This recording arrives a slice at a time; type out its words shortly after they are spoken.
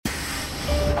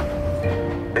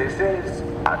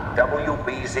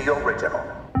WBZ original.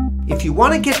 If you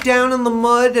want to get down in the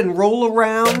mud and roll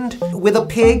around with a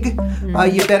pig,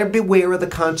 you better beware of the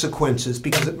consequences,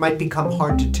 because it might become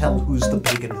hard to tell who's the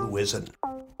pig and who isn't.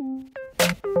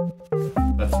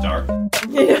 That's dark.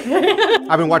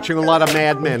 I've been watching a lot of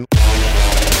Mad Men.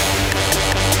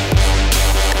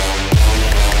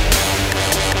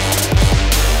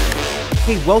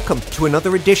 Hey, welcome to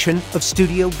another edition of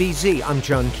Studio BZ. I'm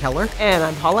John Keller. And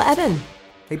I'm Paula Eben.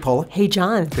 Hey, Paula. Hey,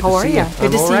 John. Good How are you?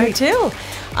 Good to see you, too.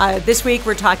 This week,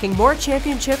 we're talking more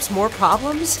championships, more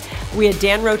problems. We had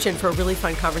Dan Roach in for a really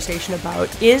fun conversation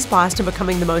about, is Boston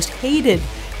becoming the most hated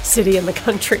city in the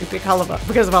country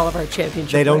because of all of our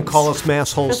championship They don't wins? call us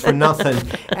massholes for nothing.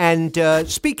 And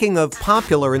speaking of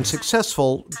popular and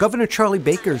successful, Governor Charlie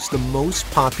Baker's the most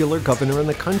popular governor in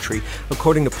the country,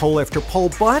 according to poll after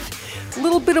poll. But a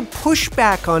little bit of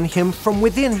pushback on him from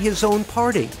within his own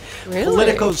party. Really?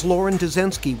 Politico's Lauren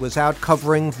Dusensky was out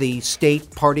covering the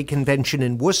state party convention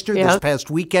in Worcester this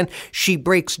past weekend. She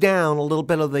breaks down a little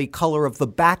bit of the color of the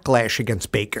backlash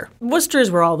against Baker. Worcester's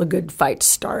where all the good fights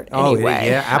start, anyway.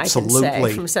 Yeah, absolutely. I can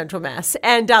say, from Central Mass.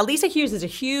 And Lisa Hughes is a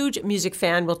huge music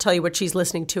fan. We'll tell you what she's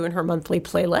listening to in her monthly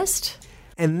playlist.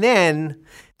 And then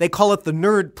they call it the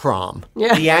Nerd Prom,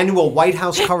 the annual White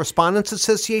House Correspondents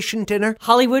Association dinner.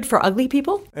 Hollywood for ugly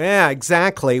people? Yeah,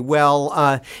 exactly.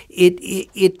 Well,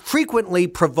 it frequently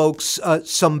provokes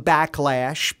some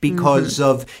backlash because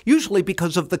usually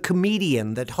because of the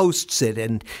comedian that hosts it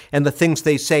and the things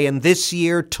they say. And this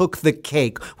year took the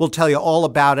cake. We'll tell you all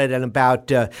about it and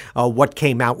about what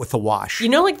came out with the wash. You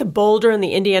know, like the Boulder and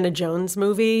the Indiana Jones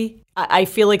movie? I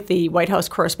feel like the White House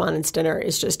Correspondents' Dinner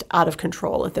is just out of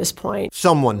control at this point.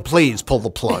 Someone, please pull the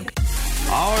plug.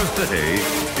 Our city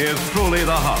is truly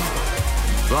the hub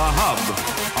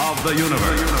of the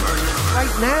universe.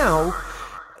 Right now,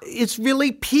 it's really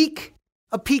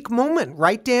a peak moment,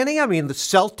 right, Danny? I mean, the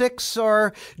Celtics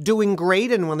are doing great,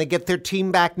 and when they get their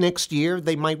team back next year,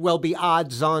 they might well be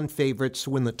odds-on favorites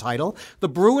to win the title. The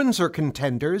Bruins are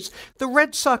contenders. The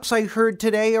Red Sox, I heard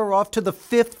today, are off to the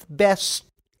fifth best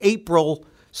April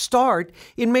start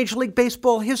in Major League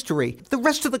Baseball history. The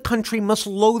rest of the country must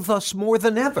loathe us more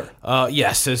than ever.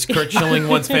 Yes, as Kurt Schilling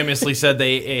once famously said,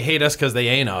 they hate us because they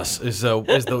ain't us, is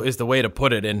the way to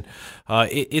put it. And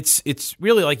it's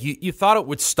really like you thought it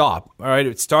would stop. All right,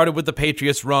 it started with the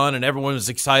Patriots run, and everyone was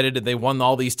excited, and they won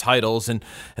all these titles. And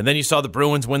then you saw the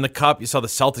Bruins win the Cup. You saw the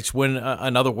Celtics win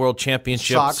another World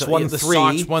Championship. Sox won three.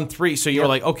 Sox won three. So you were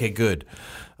like, okay, good.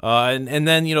 And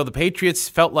then, you know, the Patriots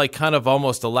felt like kind of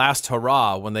almost a last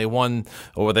hurrah when they won,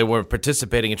 or they were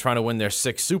participating in trying to win their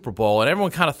sixth Super Bowl. And everyone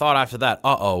kind of thought after that,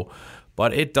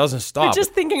 but it doesn't stop. But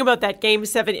just thinking about that Game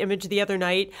 7 image the other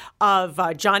night of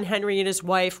John Henry and his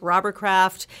wife, Robert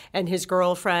Kraft, and his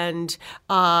girlfriend,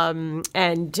 and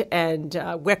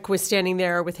Wick was standing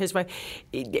there with his wife.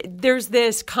 There's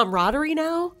this camaraderie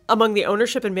now among the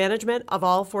ownership and management of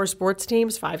all five sports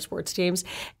teams.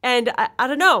 And I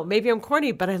don't know, maybe I'm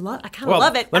corny, but I kind of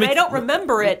love it. And I don't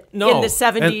remember it in the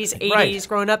 70s, 80s, right.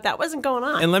 Growing up. That wasn't going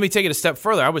on. And let me take it a step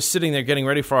further. I was sitting there getting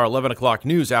ready for our 11 o'clock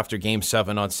news after Game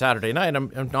 7 on Saturday night.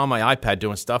 I'm on my iPad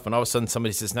doing stuff, and all of a sudden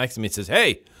somebody sits next to me and says,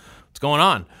 "Hey, what's going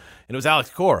on?" And it was Alex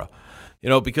Cora,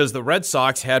 because the Red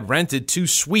Sox had rented 2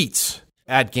 suites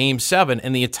at Game 7,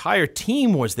 and the entire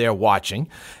team was there watching.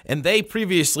 And they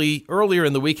previously, earlier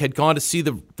in the week, had gone to see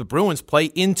the Bruins play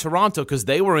in Toronto because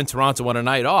they were in Toronto on a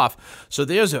night off. So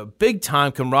there's a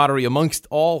big-time camaraderie amongst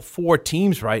all 4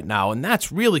 teams right now, and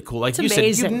that's really cool. Like you said,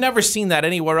 you've never seen that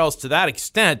anywhere else to that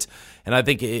extent. And I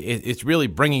think it's really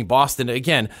bringing Boston,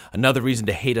 again, another reason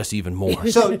to hate us even more.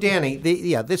 So, Danny,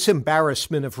 this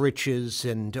embarrassment of riches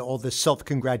and all this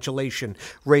self-congratulation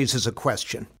raises a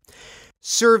question.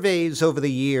 Surveys over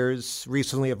the years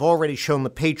recently have already shown the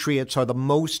Patriots are the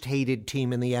most hated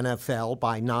team in the NFL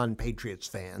by non-Patriots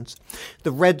fans.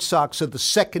 The Red Sox are the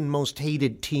second most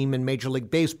hated team in Major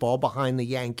League Baseball behind the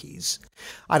Yankees.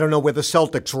 I don't know where the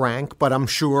Celtics rank, but I'm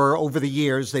sure over the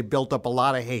years they built up a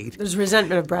lot of hate. There's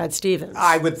resentment of Brad Stevens.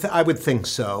 I would think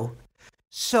so.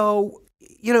 So,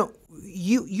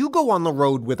 you go on the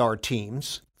road with our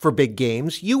teams for big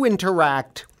games. You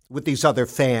interact with these other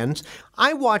fans.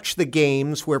 I watch the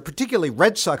games where, particularly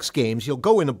Red Sox games, you'll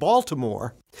go into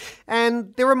Baltimore,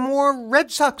 and there are more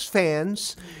Red Sox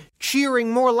fans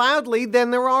cheering more loudly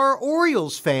than there are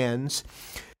Orioles fans.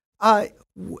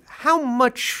 How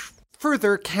much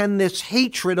further can this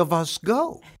hatred of us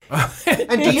go?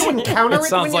 And do you encounter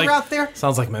it when you're out there?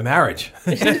 Sounds like my marriage.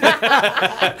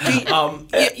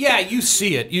 Yeah, you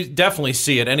see it. You definitely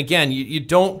see it. And again, you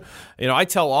don't. I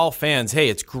tell all fans, hey,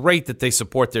 it's great that they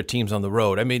support their teams on the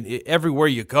road. I mean, everywhere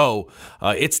you go,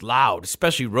 it's loud,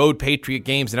 especially road Patriot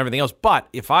games and everything else. But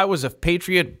if I was a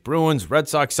Patriot, Bruins, Red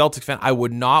Sox, Celtics fan, I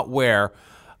would not wear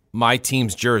my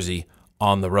team's jersey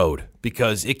on the road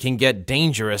because it can get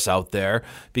dangerous out there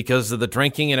because of the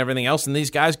drinking and everything else, and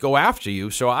these guys go after you.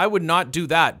 So I would not do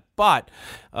that. But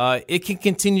it can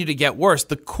continue to get worse.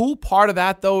 The cool part of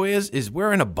that, though, is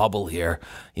we're in a bubble here.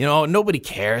 Nobody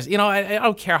cares. I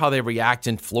don't care how they react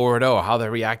in Florida or how they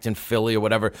react in Philly or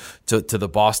whatever to the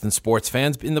Boston sports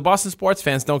fans. And the Boston sports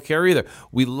fans don't care either.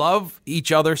 We love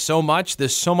each other so much.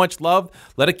 There's so much love.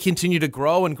 Let it continue to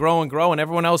grow and grow and grow, and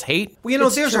everyone else hate. Well,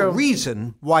 there's a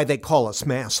reason why they call us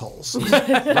massholes,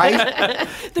 right?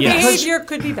 The behavior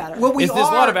could be better. Well, there's a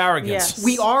lot of arrogance. Yes.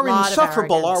 We are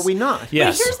insufferable, are we not?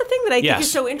 Yes. But here's the thing that I think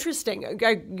is so interesting.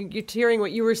 Hearing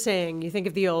what you were saying, you think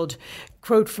of the old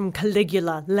quote from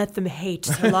Caligula, let them hate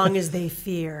so long as they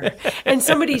fear. And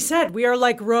somebody said, we are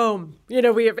like Rome.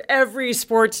 We have every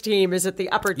sports team is at the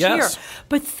upper tier.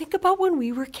 But think about when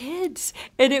we were kids.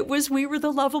 And we were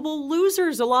the lovable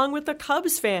losers along with the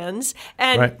Cubs fans.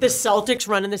 And the Celtics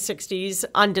run in the 60s,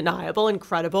 undeniable,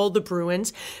 incredible, the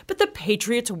Bruins. But the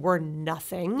Patriots were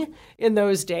nothing in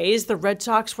those days. The Red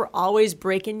Sox were always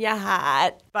breaking your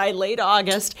hat by late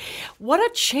August. What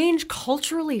a change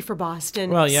culturally for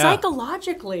Boston. Well, yeah. Psychologically.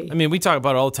 I mean, we talk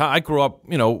about it all the time. I grew up,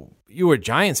 you were a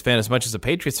Giants fan as much as a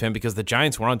Patriots fan because the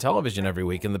Giants were on television every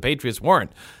week and the Patriots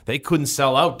weren't. They couldn't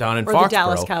sell out down in Foxborough. Or the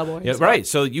Dallas Cowboys. Yeah, right.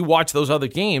 So you watch those other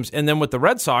games. And then with the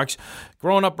Red Sox,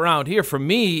 growing up around here, for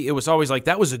me, it was always like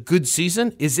that was a good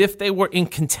season as if they were in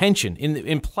contention,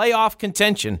 in playoff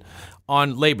contention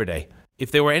on Labor Day. If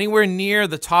they were anywhere near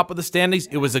the top of the standings,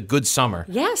 it was a good summer.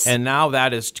 Yes. And now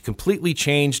that is completely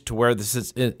changed to where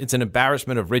it's an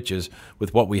embarrassment of riches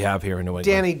with what we have here in New England.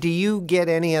 Danny, do you get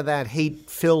any of that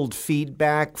hate-filled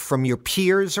feedback from your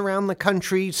peers around the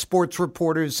country, sports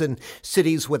reporters in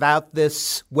cities without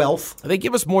this wealth? They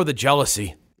give us more the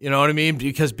jealousy. You know what I mean?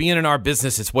 Because being in our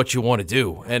business, it's what you want to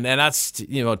do. And that's,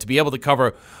 to be able to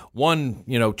cover one,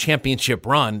 championship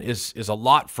run is a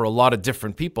lot for a lot of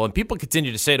different people. And people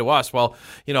continue to say to us, well,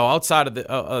 outside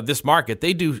of this market,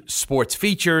 they do sports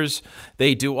features.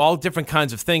 They do all different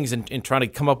kinds of things and trying to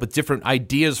come up with different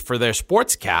ideas for their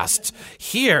sports casts.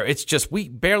 Here, it's just we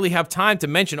barely have time to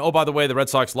mention, oh, by the way, the Red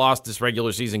Sox lost this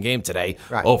regular season game today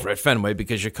over at Fenway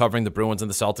because you're covering the Bruins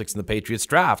and the Celtics and the Patriots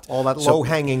draft. All that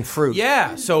low-hanging fruit.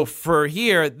 Yeah. So for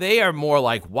here, they are more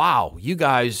like, wow, you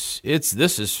guys, it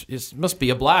must be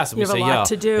a blast. And you have a lot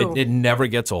to do. It never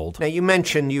gets old. Now, you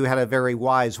mentioned you had a very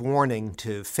wise warning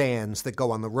to fans that go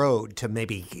on the road to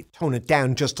maybe tone it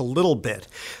down just a little bit.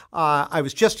 I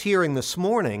was just hearing this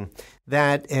morning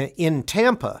that in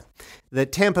Tampa, the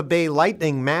Tampa Bay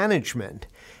Lightning management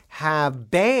have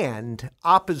banned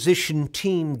opposition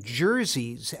team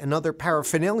jerseys and other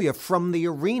paraphernalia from the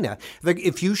arena.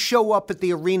 If you show up at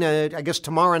the arena, I guess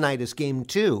tomorrow night is game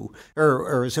 2,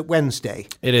 or is it Wednesday?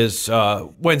 It is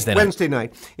Wednesday night. Wednesday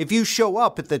night. If you show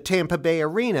up at the Tampa Bay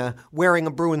Arena wearing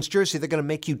a Bruins jersey, they're going to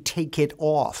make you take it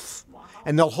off.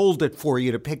 And they'll hold it for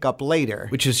you to pick up later.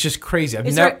 Which is just crazy. I've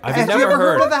have never you ever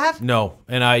heard of that? No.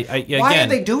 And I Why are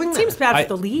they doing that? Seems bad for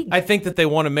the league. I think that they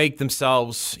want to make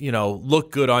themselves,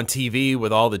 look good on TV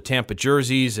with all the Tampa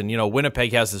jerseys. And,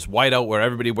 Winnipeg has this whiteout where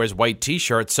everybody wears white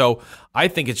T-shirts. So I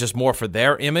think it's just more for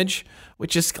their image,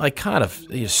 which is like kind of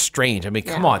strange. I mean,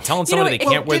 come on. Telling somebody they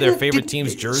can't wear their favorite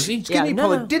team's jersey?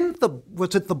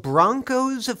 Was it the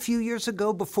Broncos a few years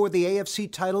ago before the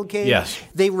AFC title game? Yes.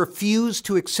 They refused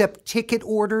to accept ticket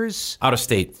orders out of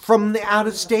state. From the out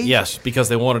of state? Yes, because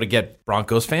they wanted to get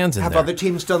Broncos fans in there. Have other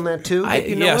teams done that too?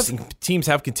 Yes, and teams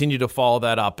have continued to follow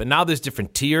that up. And now there's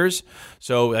different tiers.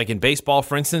 So like in baseball,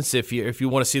 for instance, if you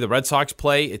want to see the Red Sox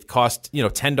play, it costs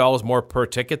 $10 more per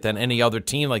ticket than any other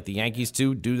team, like the Yankees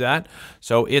do that.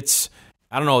 So it's,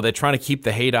 I don't know, they're trying to keep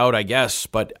the hate out, I guess.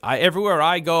 But everywhere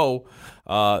I go,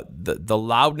 the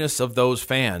loudness of those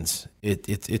fans,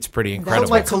 it's pretty incredible.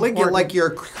 That's like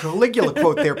your Caligula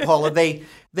quote there, Paula.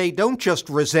 They don't just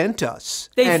resent us.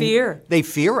 They fear. They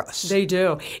fear us. They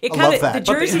do. I love that.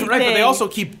 The jersey thing. But they also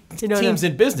keep teams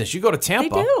in business. You go to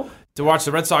Tampa. They do. to watch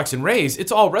the Red Sox and Rays,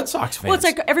 it's all Red Sox fans. Well, it's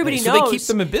like everybody so knows. they keep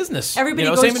them in business. Everybody you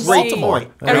know, goes same to in see. Baltimore.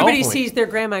 Everybody sees their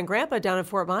grandma and grandpa down in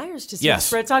Fort Myers to see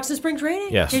Yes. Red Sox in spring training.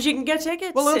 Yes. Because you can get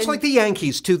tickets. Well, it's like the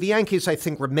Yankees, too. The Yankees, I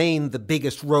think, remain the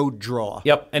biggest road draw.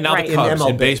 Yep, and now Right. the Cubs In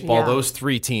in MLB. baseball, Yeah. those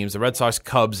three teams, the Red Sox,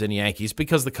 Cubs, and Yankees,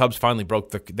 because the Cubs finally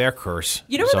broke their curse.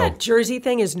 You know where that jersey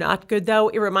thing is not good, though?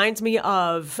 It reminds me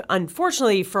of,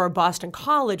 unfortunately for Boston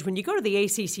College, when you go to the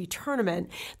ACC tournament,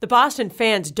 the Boston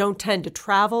fans don't tend to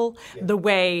travel the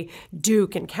way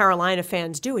Duke and Carolina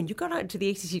fans do. And you go down to the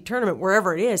ACC tournament,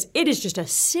 wherever it is just a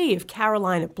sea of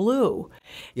Carolina blue.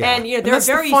 Yeah. And there are that's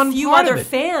the very fun few part of other it.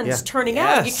 fans turning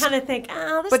out. You Yes. kind of think,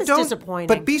 this is disappointing.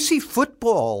 But BC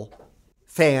football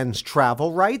fans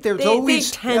travel, right? There's They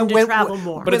always tend to when- travel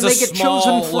more. But it's when a they get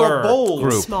chosen for smaller a bowl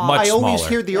group, Small. much I always smaller.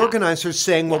 hear the organizers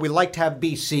saying, "Well, we like to have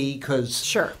BC because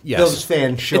Sure. Yes. those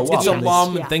fans show It's up."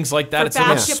 alum Yeah. and things like that. For It's a much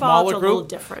basketball, smaller it's a group, little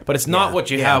different. but it's not Yeah.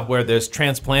 what you Yeah. have where there's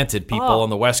transplanted people Oh. on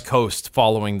the West Coast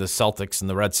following the Celtics and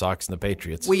the Red Sox and the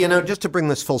Patriots. Well, just to bring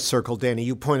this full circle, Danny,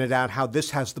 you pointed out how this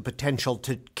has the potential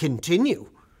to continue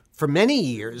for many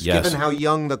years, Yes. given how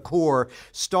young the core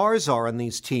stars are on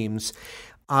these teams.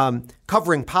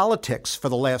 Covering politics for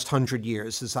the last 100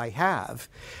 years, as I have,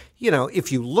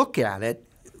 if you look at it,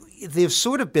 there's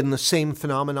sort of been the same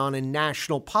phenomenon in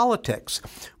national politics,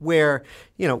 where,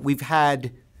 we've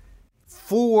had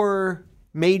 4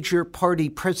 major party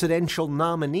presidential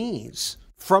nominees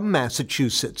from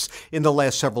Massachusetts in the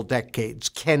last several decades: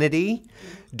 Kennedy,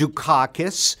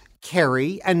 Dukakis,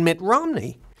 Kerry, and Mitt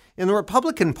Romney. In the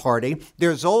Republican Party,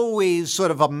 there's always sort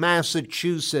of a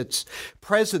Massachusetts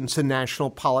presence in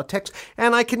national politics.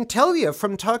 And I can tell you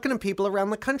from talking to people around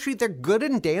the country, they're good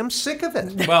and damn sick of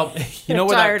it. Well, you know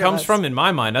where that Tired of comes us. from in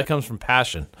my mind? That comes from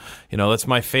passion. That's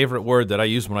my favorite word that I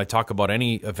use when I talk about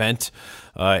any event,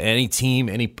 any team,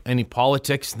 any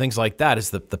politics, things like that, is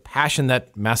the passion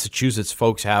that Massachusetts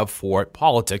folks have for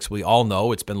politics. We all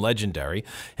know it's been legendary.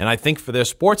 And I think for their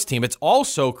sports team, it's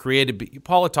also created,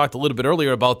 Paula talked a little bit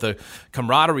earlier about the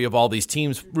camaraderie of all these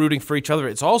teams rooting for each other.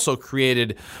 It's also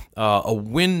created a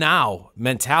win now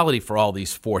mentality for all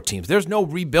these 4 teams. There's no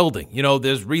rebuilding.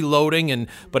 There's reloading,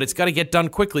 but it's got to get done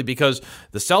quickly, because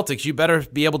the Celtics, you better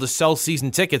be able to sell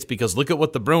season tickets, because look at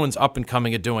what the Bruins up and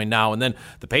coming are doing now. And then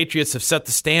the Patriots have set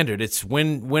the standard. It's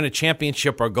win a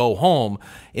championship or go home.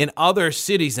 In other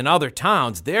cities and other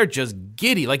towns, they're just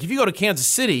giddy. Like if you go to Kansas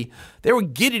City, they were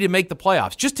giddy to make the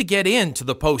playoffs, just to get into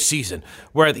the postseason,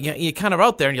 where you're kind of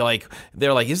out there and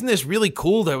they're like, isn't this really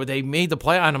cool that they made the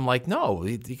playoff? And I'm like, no,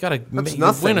 you got to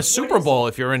win a Super Bowl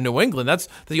if you're in New England. That's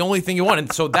the only thing you want.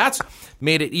 And so that's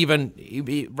made it even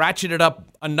ratcheted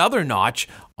up another notch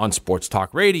on sports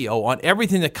talk radio, on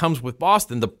everything that comes with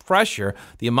Boston. The pressure,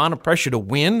 the amount of pressure to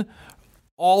win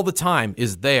all the time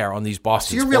is there on these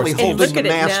Boston You're sports really teams. holding look the at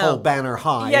it masshole now. banner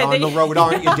high Yeah, on they- the road,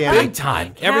 aren't you, Danny? Big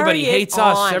time. Carry Everybody it hates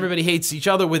us. on. Everybody hates each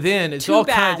other within. It's Too all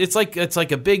bad. kinds. It's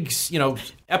like a big,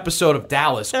 episode of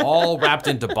Dallas, all wrapped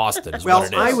into Boston. Is Well,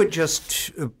 what it is. I would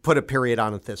just put a period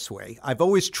on it this way. I've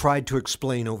always tried to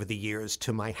explain over the years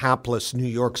to my hapless New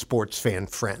York sports fan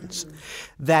friends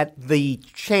that the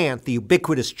chant, the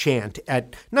ubiquitous chant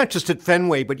at not just at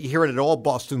Fenway, but you hear it at all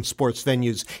Boston sports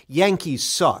venues, "Yankees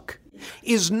suck,"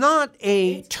 is not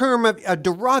a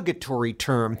derogatory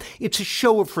term. It's a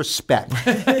show of respect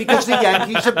because the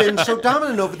Yankees have been so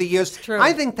dominant over the years. True.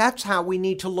 I think that's how we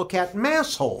need to look at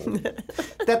masshole,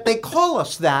 that they call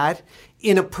us that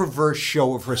in a perverse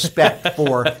show of respect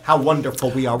for how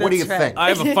wonderful we are. What do you That's right. think? I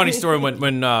have a funny story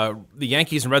when the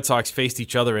Yankees and Red Sox faced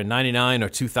each other in '99 or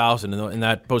 2000 in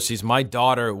that postseason. My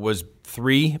daughter was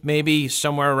 3, maybe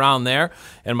somewhere around there,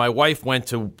 and my wife went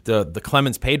to the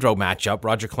Clemens-Pedro matchup,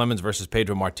 Roger Clemens versus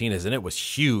Pedro Martinez, and it was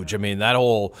huge. I mean, that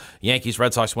whole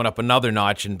Yankees-Red Sox went up another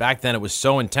notch, and back then it was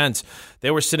so intense. They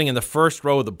were sitting in the first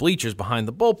row of the bleachers behind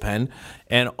the bullpen,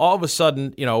 and all of a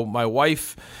sudden, my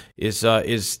wife is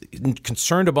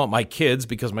concerned about my kids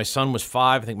because my son was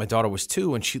 5, I think my daughter was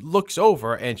 2, and she looks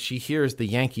over and she hears the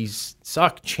Yankees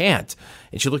suck chant,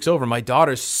 and she looks over, my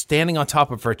daughter's standing on top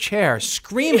of her chair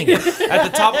screaming it at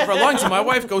the top of her lungs, and my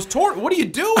wife goes, "Tor, what are you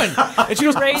doing?" And she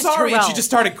goes, "I'm raised her sorry," and well. she just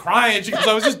started crying. She goes,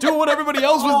 "I was just doing what everybody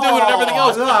else was doing and everything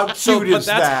else." how cute but is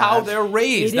that's that? how they're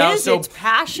raised. It now, is. so It's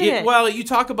passionate. well, you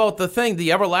talk about the thing,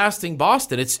 the everlasting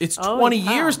Boston. It's 20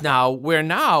 yeah. years now, where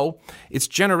now it's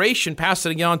generation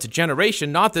passing it on to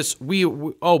generation. Not this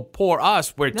poor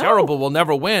us, we're terrible, we'll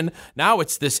never win. Now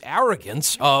it's this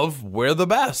arrogance of we're the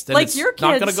best, and Like it's your kids,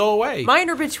 not going to go away. Mine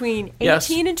are between 18 Yes.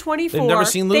 and 24. They've never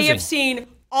seen They losing. have seen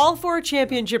all 4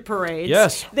 championship parades.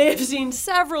 Yes. They have seen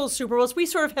several Super Bowls. We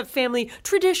sort of have family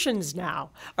traditions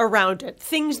now around it.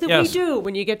 Things that we do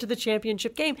when you get to the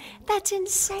championship game. That's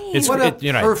insane. What a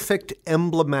perfect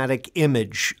emblematic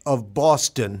image of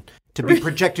Boston to be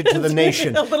projected to the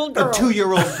nation. A little girl. A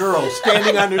 2-year-old girl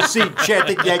standing on her seat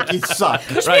chanting Yankees suck.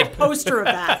 There should be a poster of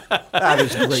that. That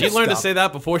is great She learned stuff. to say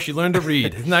that before she learned to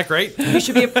read. Isn't that great? You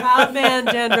should be a proud man,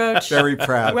 Dan Roach. Very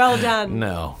proud. Well done.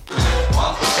 No.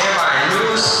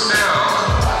 New smell.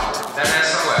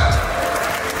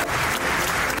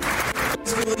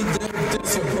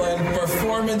 Disciplined,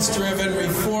 performance-driven,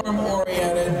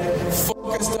 reform-oriented,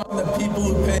 focused on the people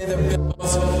who pay the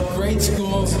bills, great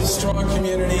schools, strong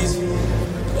communities,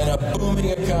 and a booming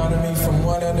economy from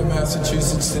one end of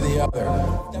Massachusetts to the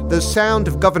other. The sound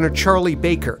of Governor Charlie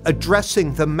Baker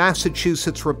addressing the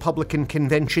Massachusetts Republican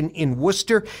Convention in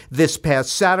Worcester this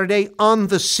past Saturday, on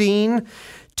the scene,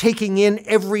 taking in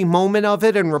every moment of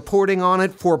it and reporting on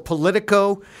it for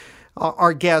Politico.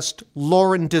 Our guest,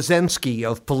 Lauren Dezensky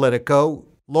of Politico.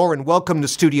 Lauren, welcome to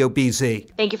Studio BZ.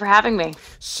 Thank you for having me.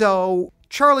 So,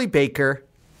 Charlie Baker,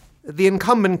 the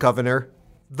incumbent governor,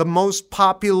 the most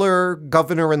popular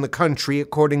governor in the country,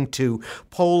 according to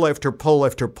poll after poll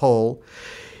after poll,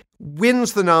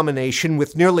 wins the nomination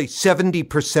with nearly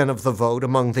 70% of the vote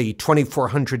among the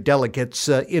 2,400 delegates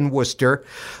in Worcester.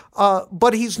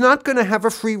 But he's not going to have a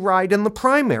free ride in the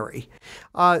primary.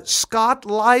 Scott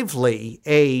Lively,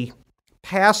 a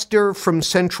pastor from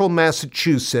central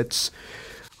Massachusetts,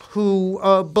 who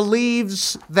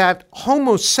believes that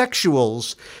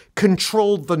homosexuals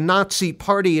controlled the Nazi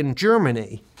party in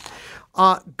Germany,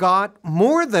 got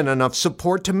more than enough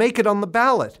support to make it on the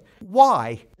ballot.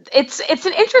 Why? It's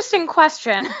an interesting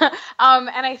question, and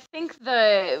I think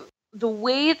the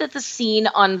way that the scene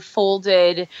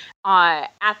unfolded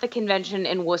at the convention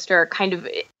in Worcester kind of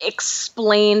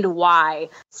explained why.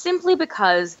 Simply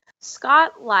because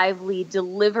Scott Lively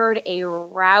delivered a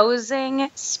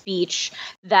rousing speech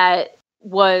that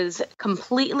was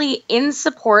completely in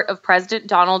support of President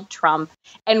Donald Trump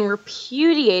and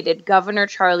repudiated Governor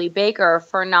Charlie Baker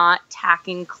for not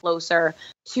tacking closer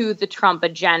to the Trump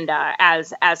agenda,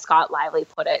 as Scott Lively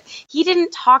put it. He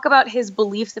didn't talk about his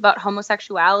beliefs about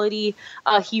homosexuality.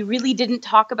 He really didn't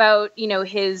talk about,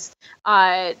 his,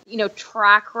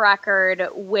 track record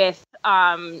with,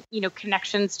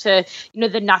 connections to,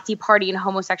 the Nazi party and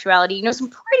homosexuality, some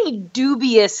pretty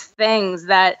dubious things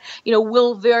that,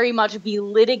 will very much be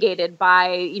litigated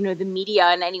by, the media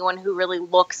and anyone who really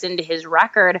looks into his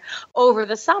record over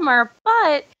the summer.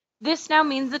 But this now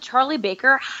means that Charlie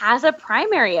Baker has a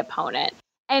primary opponent.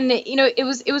 And, it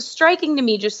was striking to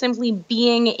me just simply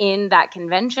being in that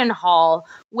convention hall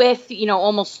with,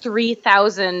 almost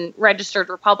 3,000 registered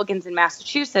Republicans in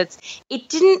Massachusetts. It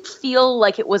didn't feel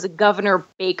like it was a Governor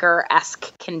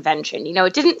Baker-esque convention.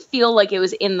 It didn't feel like it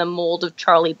was in the mold of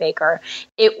Charlie Baker.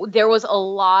 There was a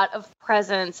lot of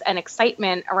presence and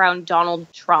excitement around Donald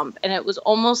Trump, and it was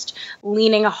almost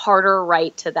leaning harder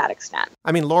right to that extent.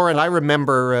 I mean, Lauren, I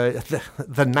remember the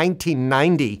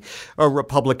 1990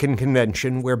 Republican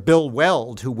convention where Bill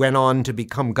Weld, who went on to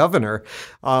become governor,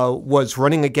 was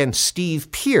running against Steve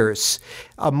Pierce,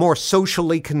 a more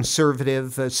socially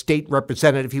conservative state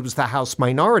representative. He was the House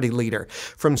Minority Leader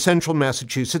from central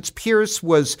Massachusetts. Pierce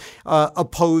was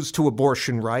opposed to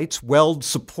abortion rights. Weld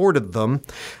supported them.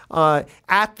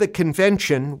 At the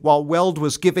convention, while Weld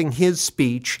was giving his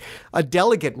speech, a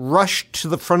delegate rushed to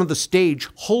the front of the stage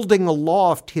holding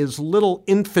aloft his little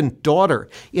infant daughter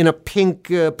in a pink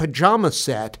pajama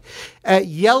set,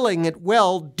 yelling at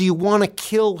Weld, "Do you want to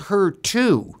kill her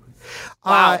too?"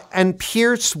 Wow. And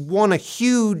Pierce won a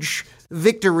huge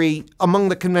victory among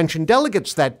the convention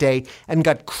delegates that day and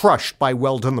got crushed by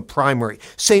Weld in the primary.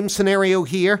 Same scenario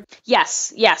here?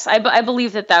 Yes, I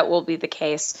believe that will be the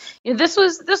case. This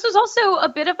was also a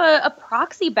bit of a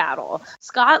proxy battle.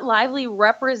 Scott Lively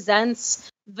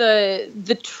represents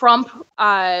the Trump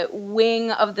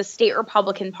wing of the state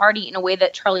Republican Party in a way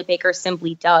that Charlie Baker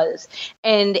simply does.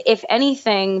 And if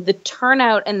anything, the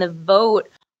turnout and the vote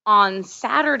on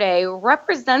Saturday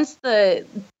represents the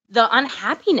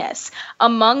unhappiness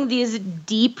among these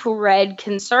deep red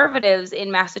conservatives in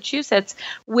Massachusetts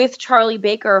with Charlie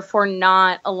Baker for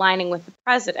not aligning with the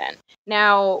president.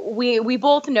 Now, we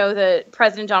both know that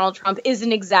President Donald Trump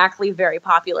isn't exactly very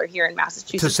popular here in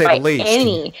Massachusetts, to say the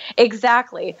least.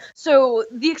 Exactly. So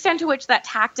the extent to which that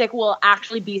tactic will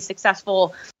actually be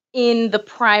successful in the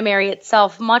primary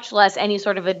itself, much less any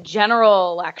sort of a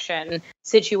general election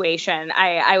situation,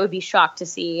 I would be shocked to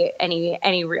see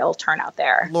any real turnout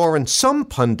there. Lauren, some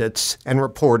pundits and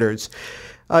reporters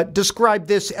describe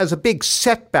this as a big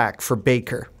setback for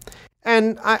Baker.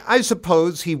 And I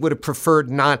suppose he would have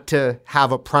preferred not to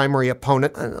have a primary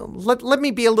opponent. Let me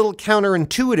be a little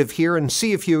counterintuitive here and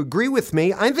see if you agree with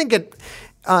me. I think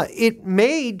it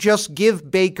may just give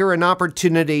Baker an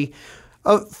opportunity,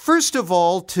 first of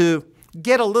all, to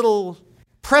get a little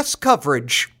press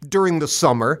coverage during the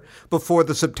summer before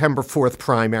the September 4th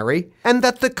primary, and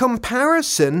that the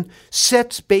comparison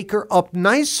sets Baker up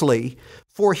nicely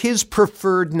for his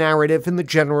preferred narrative in the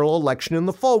general election in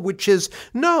the fall, which is,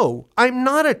 no, I'm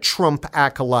not a Trump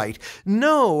acolyte.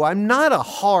 No, I'm not a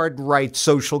hard right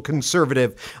social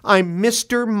conservative. I'm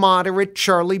Mr. Moderate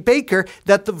Charlie Baker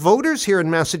that the voters here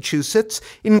in Massachusetts,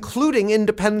 including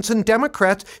independents and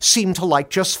Democrats, seem to like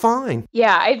just fine.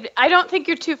 Yeah, I don't think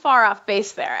you're too far off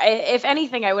base there. If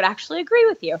anything, I would actually agree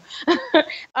with you.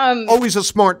 Always a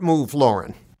smart move,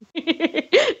 Lauren.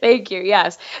 Thank you.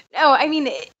 Yes. No, I mean,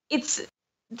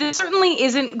 this certainly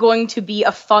isn't going to be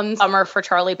a fun summer for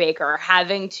Charlie Baker,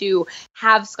 having to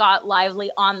have Scott Lively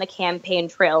on the campaign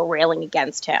trail railing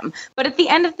against him. But at the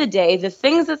end of the day, the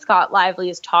things that Scott Lively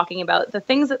is talking about, the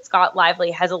things that Scott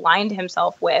Lively has aligned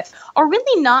himself with, are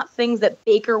really not things that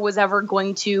Baker was ever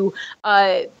going to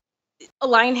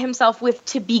align himself with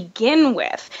to begin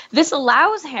with. This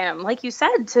allows him, like you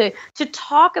said, to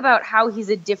talk about how he's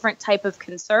a different type of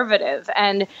conservative.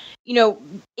 And, you know,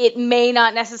 it may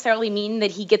not necessarily mean that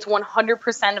he gets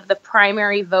 100% of the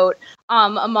primary vote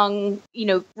among, you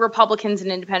know, Republicans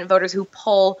and independent voters who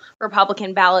pull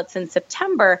Republican ballots in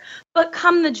September. But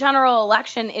come the general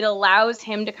election, it allows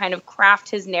him to kind of craft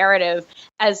his narrative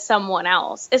as someone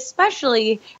else,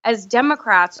 especially as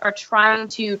Democrats are trying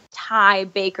to tie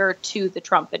Baker to the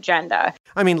Trump agenda.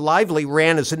 I mean, Lively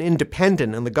ran as an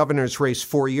independent in the governor's race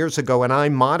 4 years ago, and I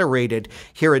moderated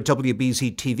here at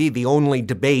WBZ TV the only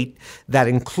debate that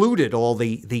included all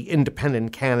the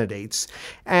independent candidates.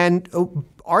 And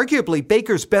arguably,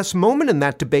 Baker's best moment in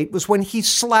that debate was when he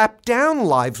slapped down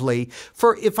Lively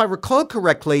for, if I recall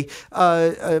correctly,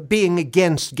 being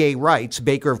against gay rights.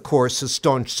 Baker, of course, is a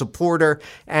staunch supporter,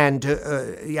 and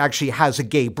he actually has a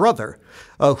gay brother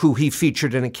who he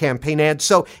featured in a campaign ad.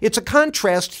 So it's a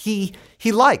contrast he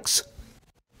likes.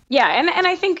 Yeah, and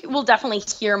I think we'll definitely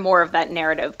hear more of that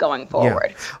narrative going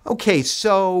forward. Yeah. Okay,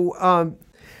 so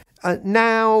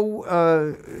now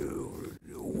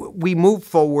we move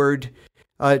forward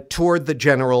toward the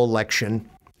general election,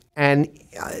 and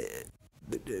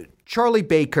Charlie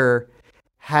Baker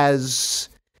has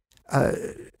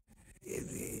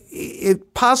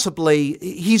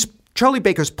Charlie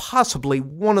Baker's possibly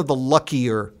one of the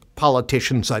luckier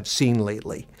politicians I've seen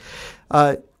lately.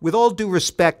 With all due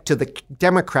respect to the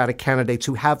Democratic candidates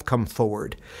who have come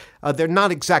forward, they're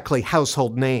not exactly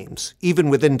household names,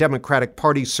 even within Democratic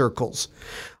Party circles.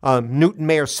 Newton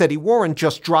Mayor Seti Warren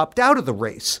just dropped out of the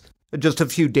race just a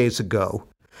few days ago.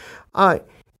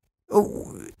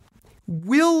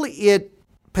 Will it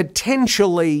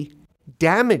potentially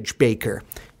damage Baker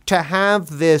to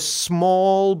have this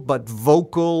small but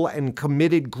vocal and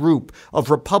committed group of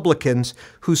Republicans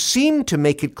who seem to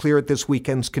make it clear at this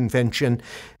weekend's convention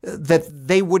that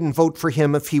they wouldn't vote for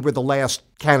him if he were the last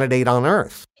candidate on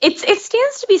earth? It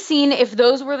stands to be seen if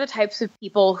those were the types of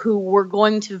people who were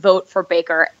going to vote for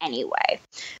Baker anyway.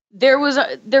 There was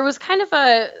kind of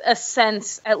a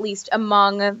sense, at least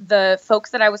among the folks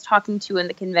that I was talking to in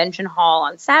the convention hall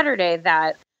on Saturday,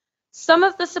 that some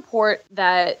of the support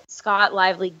that Scott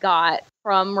Lively got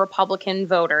from Republican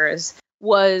voters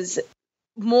was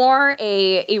more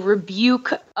a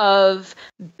rebuke of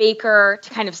Baker to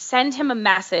kind of send him a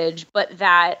message, but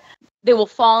that they will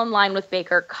fall in line with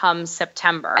Baker come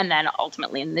September, and then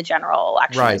ultimately in the general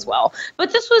election as well.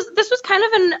 But this was kind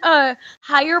of a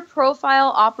higher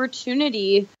profile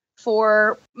opportunity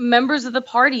for members of the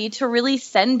party to really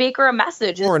send Baker a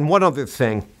message. And one other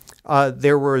thing.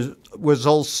 There was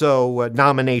also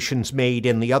nominations made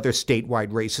in the other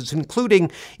statewide races,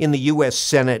 including in the U.S.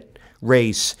 Senate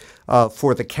race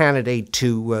for the candidate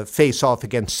to face off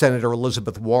against Senator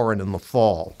Elizabeth Warren in the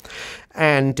fall.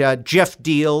 And Jeff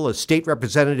Deal, a state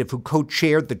representative who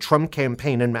co-chaired the Trump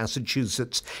campaign in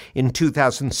Massachusetts in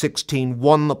 2016,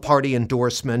 won the party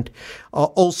endorsement.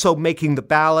 Also making the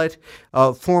ballot,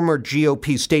 former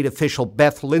GOP state official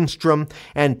Beth Lindstrom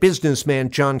and businessman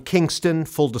John Kingston.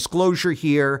 Full disclosure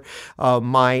here,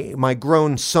 my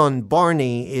grown son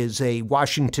Barney is a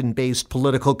Washington-based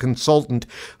political consultant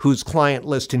whose client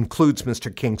list includes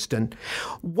Mr. Kingston.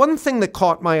 One thing that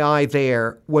caught my eye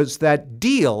there was that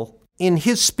Deal, in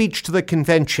his speech to the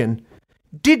convention,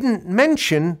 didn't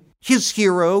mention his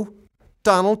hero,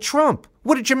 Donald Trump.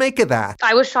 What did you make of that?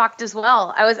 I was shocked as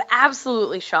well. I was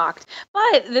absolutely shocked.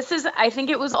 But I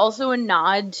think it was also a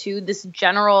nod to this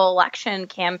general election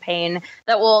campaign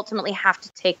that will ultimately have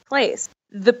to take place.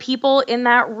 The people in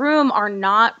that room are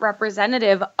not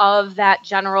representative of that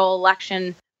general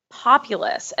election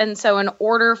populace. And so in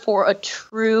order for a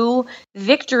true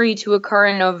victory to occur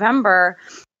in November,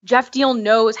 Geoff Diehl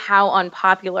knows how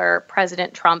unpopular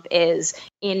President Trump is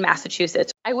in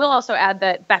Massachusetts. I will also add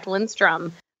that Beth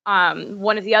Lindstrom,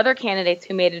 one of the other candidates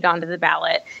who made it onto the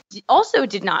ballot, also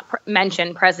did not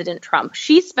mention President Trump.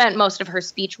 She spent most of her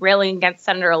speech railing against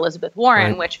Senator Elizabeth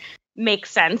Warren, which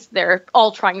makes sense. They're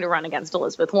all trying to run against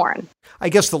Elizabeth Warren. I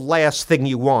guess the last thing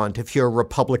you want if you're a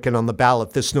Republican on the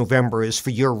ballot this November is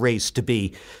for your race to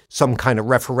be some kind of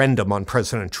referendum on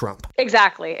President Trump.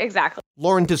 Exactly.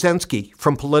 Lauren Dusensky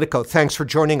from Politico, thanks for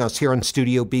joining us here on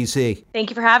Studio BZ. Thank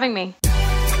you for having me.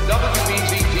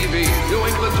 WBZ-TV, New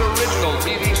England's original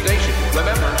TV station.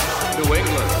 Remember, New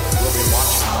England will be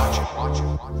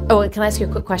watching. Oh, can I ask you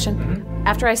a quick question? Mm-hmm.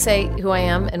 After I say who I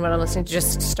am and what I'm listening to,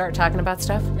 just start talking about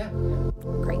stuff? Yeah.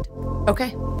 Great.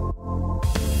 Okay.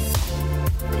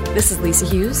 This is Lisa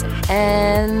Hughes,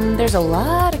 and there's a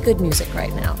lot of good music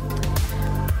right now.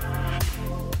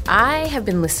 I have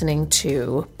been listening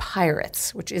to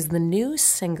Pirates, which is the new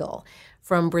single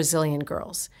from Brazilian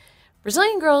Girls.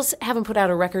 Brazilian Girls haven't put out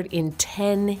a record in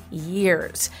 10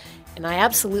 years, and I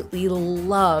absolutely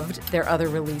loved their other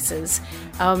releases.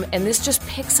 And this just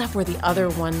picks up where the other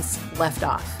ones left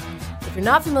off. If you're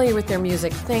not familiar with their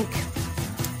music, think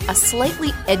a slightly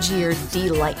edgier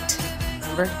D-Light.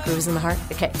 Remember? Grooves in the Heart?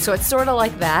 Okay, so it's sort of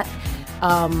like that.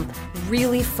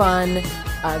 Really fun,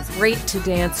 great to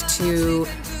dance to.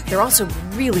 They're also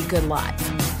really good live.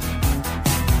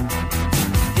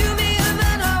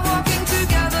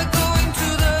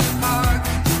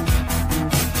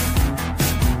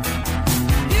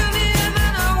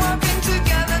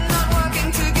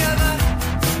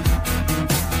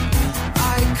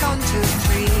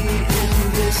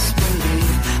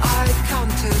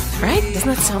 Right? Doesn't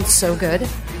that sound so good?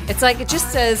 It's like it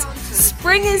just says,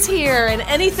 spring is here and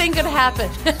anything could happen.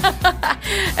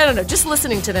 I don't know, just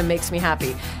listening to them makes me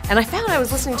happy. And I found I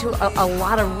was listening to a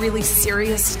lot of really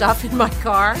serious stuff in my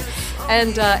car.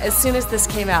 And as soon as this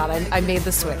came out, I made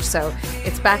the switch. So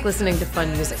it's back listening to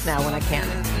fun music now when I can.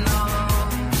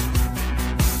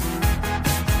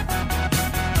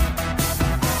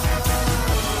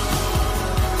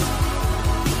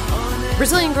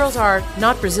 Brazilian Girls are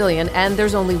not Brazilian, and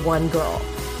there's only one girl.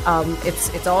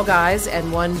 It's all guys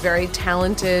and one very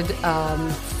talented,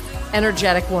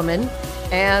 energetic woman.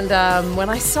 And when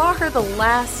I saw her the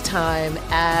last time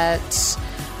at,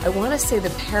 I want to say the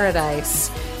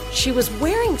Paradise, she was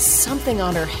wearing something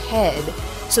on her head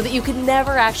so that you could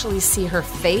never actually see her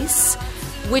face,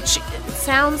 which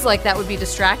sounds like that would be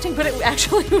distracting, but it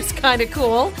actually was kind of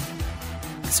cool.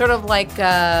 Sort of like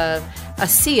a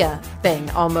Sia thing,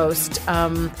 almost.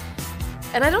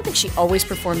 And I don't think she always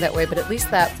performed that way, but at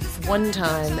least that one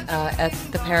time at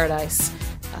the Paradise,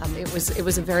 it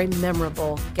was a very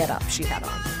memorable get-up she had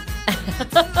on.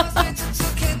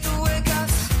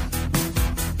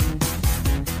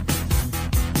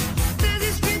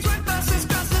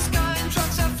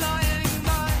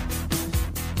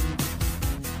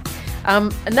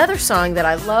 Another song that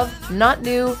I love, not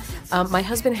new. My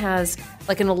husband has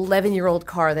like an 11-year-old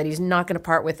car that he's not going to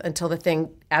part with until the thing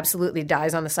absolutely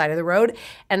dies on the side of the road.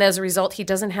 And as a result, he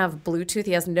doesn't have Bluetooth.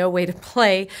 He has no way to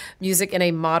play music in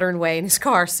a modern way in his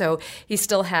car. So he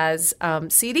still has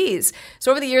CDs.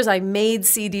 So over the years, I made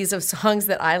CDs of songs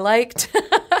that I liked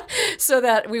so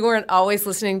that we weren't always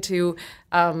listening to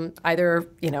either,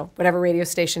 whatever radio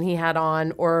station he had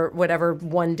on or whatever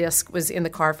one disc was in the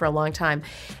car for a long time.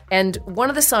 And one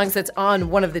of the songs that's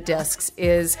on one of the discs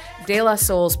is De La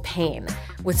Soul's Pain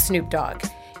with Snoop Dogg.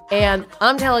 And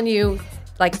I'm telling you,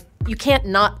 you can't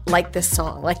not like this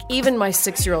song. Like, even my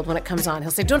 6-year-old, when it comes on,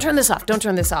 he'll say, don't turn this off, don't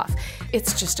turn this off.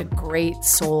 It's just a great,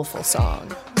 soulful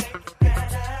song.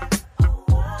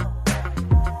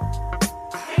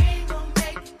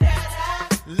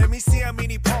 Let me see how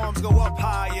many palms go up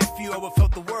high if you ever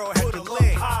felt the world had to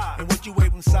leg. And what you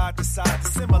wave from side to side to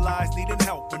symbolize needing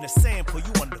help when the sand pull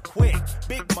you under quick.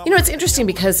 It's interesting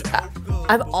because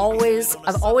I've always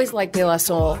liked De La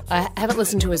Soul. I haven't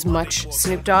listened to as much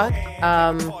Snoop Dogg,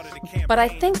 but I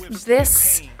think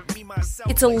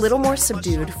it's a little more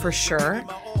subdued for sure.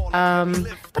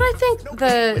 But I think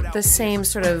the same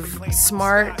sort of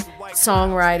smart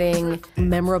songwriting,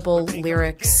 memorable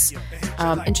lyrics,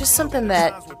 and just something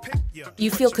that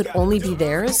you feel could only be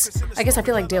theirs. I guess I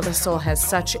feel like De La Soul has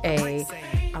such a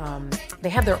They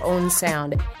have their own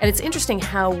sound. And it's interesting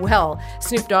how well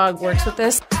Snoop Dogg works with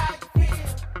this.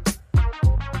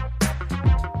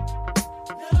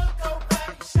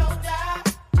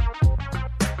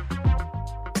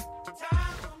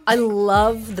 I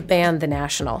love the band The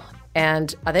National,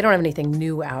 and they don't have anything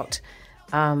new out.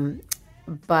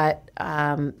 But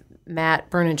Matt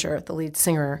Berninger, the lead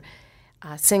singer,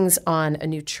 sings on a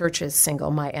new Churches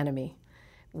single, My Enemy,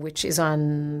 which is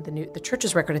on the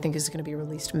Churches record. I think is going to be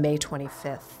released May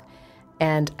 25th.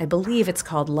 And I believe it's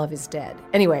called Love is Dead.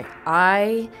 Anyway,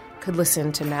 I could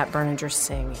listen to Matt Berninger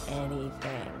sing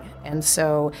anything. And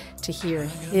so to hear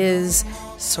his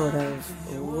sort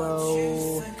of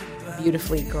low,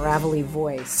 beautifully gravelly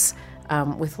voice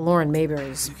with Lauren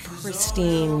Mayberry's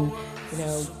pristine,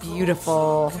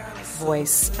 beautiful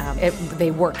voice,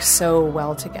 they work so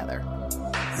well together.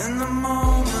 In the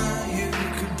moment, you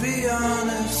could be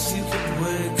honest, you could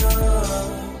wake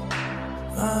up,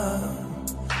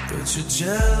 but your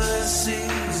jealousy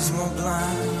is more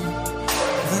blind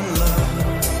than love.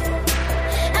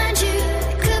 And you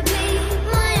could be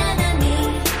my enemy,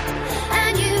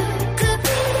 and you could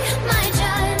be my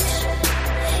judge,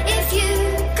 if you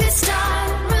could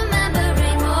start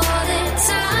remembering all the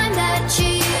time that you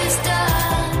used to.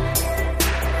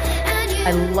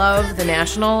 I love The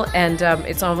National, and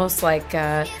it's almost like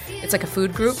it's like a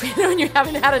food group, and you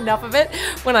haven't had enough of it.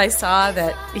 When I saw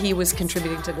that he was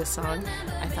contributing to this song,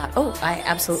 I thought, oh, I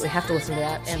absolutely have to listen to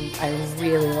that, and I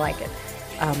really like it.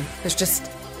 There's just,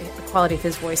 the quality of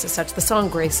his voice is such. The song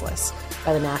Graceless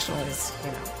by The National is,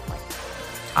 like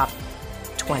top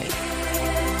 20.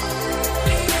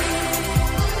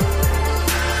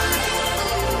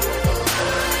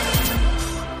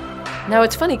 Now,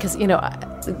 it's funny because,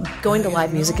 going to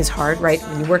live music is hard, right?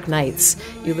 When you work nights,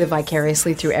 you live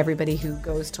vicariously through everybody who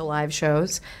goes to live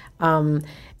shows. And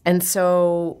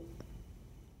so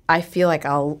I feel like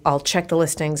I'll check the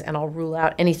listings and I'll rule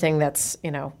out anything that's,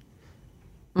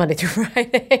 Monday through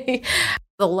Friday.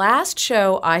 The last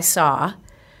show I saw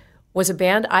was a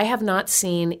band I have not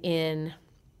seen in,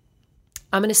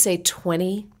 I'm going to say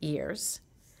 20 years.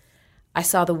 I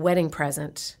saw The Wedding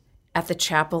Present at the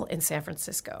Chapel in San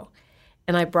Francisco.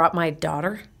 And I brought my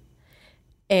daughter,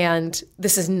 and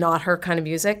this is not her kind of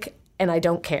music, and I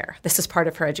don't care. This is part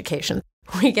of her education.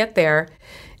 We get there,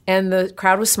 and the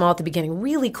crowd was small at the beginning.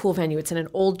 Really cool venue. It's in an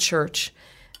old church.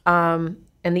 And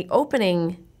the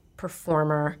opening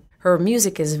performer, her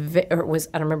music I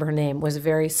don't remember her name, was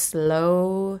very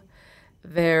slow,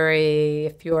 very,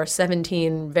 if you're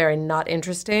 17, very not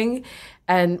interesting.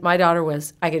 And my daughter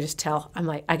was, I could just tell,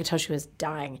 I could tell she was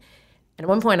dying. And at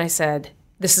one point I said,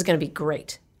 this is going to be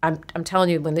great. I'm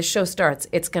telling you, when this show starts,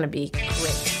 it's going to be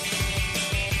great.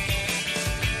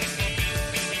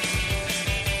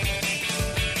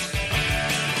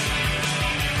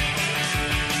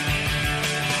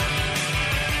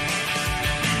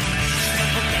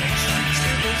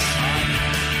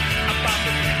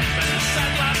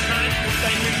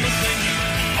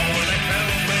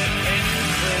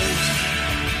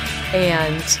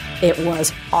 And it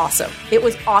was awesome. It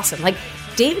was awesome. Like,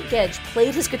 David Gedge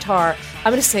played his guitar,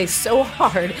 I'm going to say, so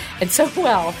hard and so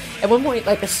well. At one point,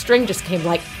 like, a string just came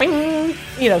like, bing,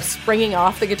 springing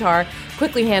off the guitar,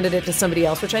 quickly handed it to somebody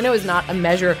else, which I know is not a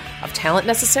measure of talent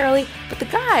necessarily, but the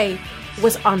guy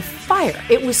was on fire.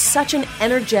 It was such an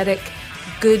energetic,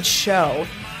 good show.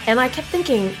 And I kept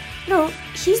thinking,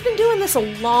 he's been doing this a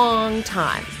long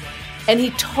time, and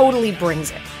he totally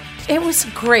brings it. It was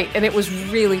great, and it was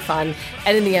really fun.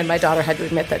 And in the end, my daughter had to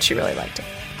admit that she really liked it.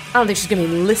 I don't think she's going to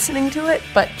be listening to it,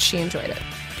 but she enjoyed it.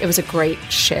 It was a great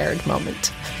shared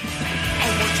moment.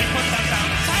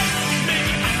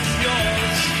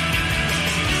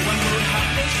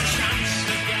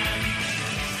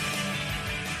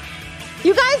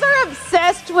 You guys are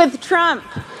obsessed with Trump.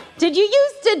 Did you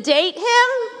used to date him?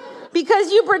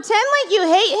 Because you pretend like you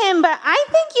hate him, but I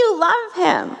think you love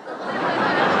him.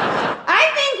 I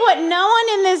think what no one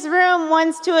in this room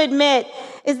wants to admit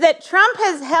is that Trump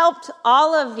has helped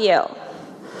all of you.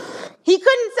 He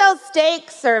couldn't sell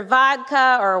steaks or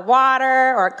vodka or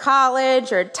water or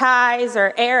college or ties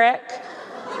or Eric.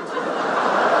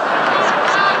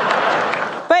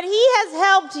 But he has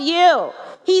helped you.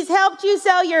 He's helped you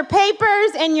sell your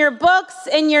papers and your books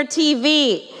and your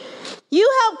TV. You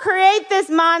helped create this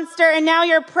monster, and now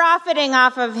you're profiting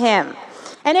off of him.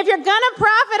 And if you're going to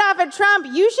profit off of Trump,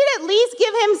 you should at least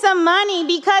give him some money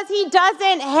because he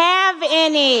doesn't have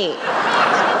any.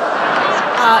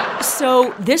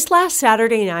 So this last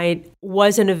Saturday night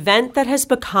was an event that has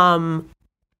become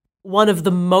one of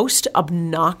the most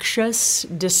obnoxious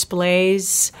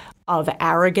displays of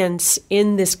arrogance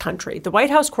in this country. The White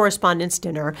House Correspondents'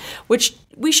 Dinner, which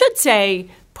we should say,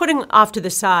 putting off to the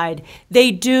side, they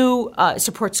do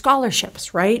support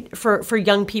scholarships, right, for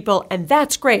young people, and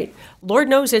that's great. Lord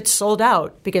knows it's sold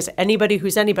out because anybody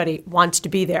who's anybody wants to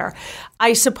be there.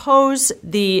 I suppose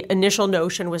the initial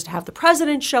notion was to have the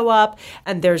president show up,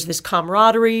 and there's this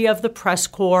camaraderie of the press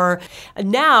corps. And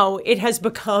now it has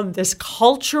become this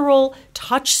cultural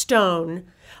touchstone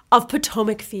of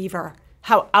Potomac fever.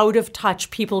 How out of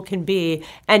touch people can be.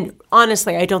 And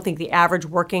honestly, I don't think the average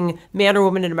working man or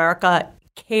woman in America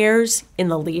cares in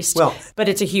the least. Well, but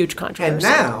it's a huge controversy. And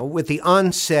now, with the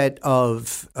onset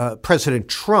of President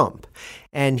Trump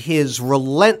and his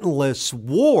relentless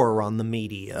war on the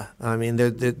media, I mean,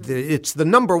 it's the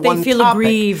number one they feel topic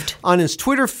aggrieved on his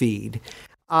Twitter feed.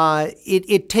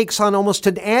 It takes on almost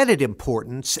an added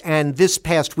importance, and this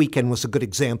past weekend was a good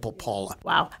example, Paula.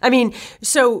 Wow. I mean,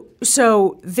 so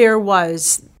there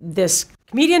was this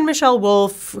comedian, Michelle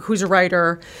Wolf, who's a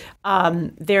writer.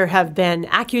 There have been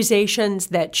accusations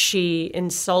that she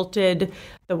insulted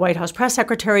the White House press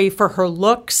secretary for her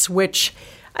looks, which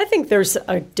I think there's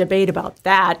a debate about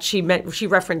that. She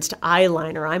referenced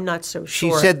eyeliner. I'm not so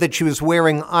sure. She said that she was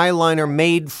wearing eyeliner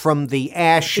made from the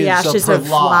ashes of her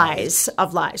lies.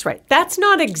 Of lies, right. That's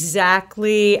not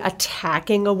exactly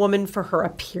attacking a woman for her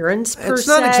appearance, per se. It's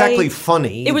not exactly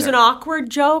funny. It was an awkward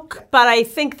joke, but I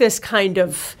think this kind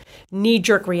of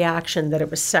knee-jerk reaction that it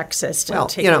was sexist and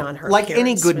taking on her like any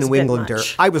appearance good was New a bit Englander,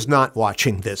 much. I was not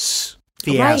watching this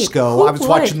fiasco. Right. I was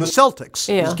watching the Celtics.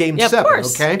 It was Game 7, of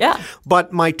course. okay? Yeah.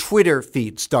 But my Twitter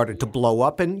feed started to blow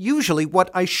up, and usually what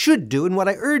I should do and what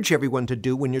I urge everyone to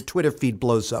do when your Twitter feed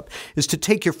blows up is to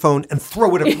take your phone and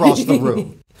throw it across the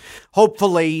room.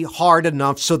 Hopefully hard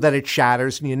enough so that it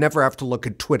shatters and you never have to look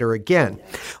at Twitter again.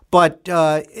 But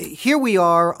here we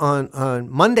are on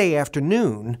Monday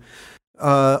afternoon,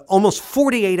 almost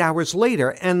 48 hours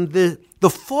later, and the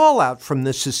fallout from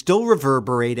this is still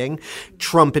reverberating.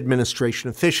 Trump administration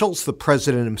officials, the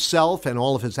president himself, and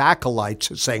all of his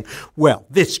acolytes are saying, well,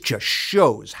 this just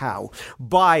shows how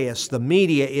biased the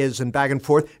media is, and back and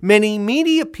forth. Many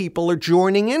media people are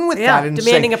joining in with that and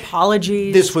demanding saying,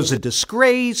 apologies. This was a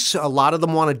disgrace. A lot of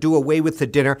them want to do away with the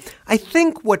dinner. I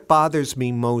think what bothers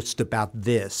me most about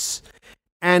this,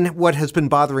 and what has been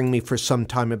bothering me for some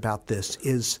time about this,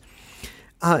 is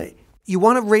you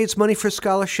want to raise money for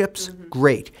scholarships? Mm-hmm.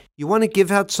 Great. You want to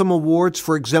give out some awards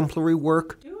for exemplary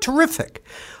work? Terrific.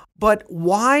 But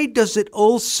why does it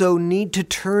also need to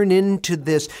turn into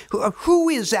this? Who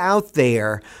is out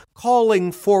there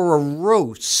calling for a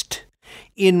roast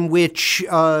in which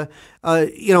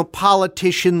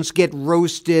politicians get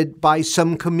roasted by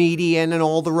some comedian and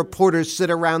all the reporters sit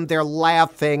around there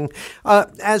laughing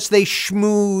as they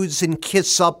schmooze and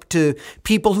kiss up to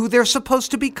people who they're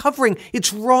supposed to be covering?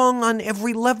 It's wrong on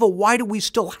every level. Why do we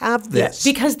still have this?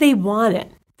 Because they want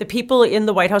it. The people in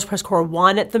the White House press corps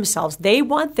want it themselves. They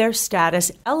want their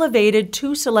status elevated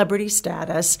to celebrity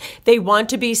status. They want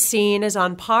to be seen as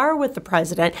on par with the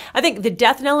president. I think the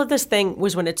death knell of this thing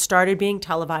was when it started being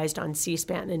televised on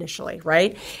C-SPAN initially,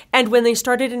 right? And when they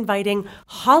started inviting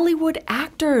Hollywood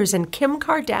actors and Kim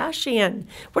Kardashian.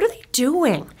 What are they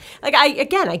doing? Like, I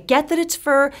get that it's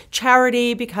for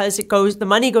charity because the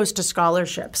money goes to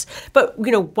scholarships. But,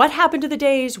 what happened to the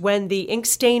days when the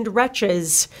ink-stained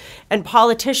wretches and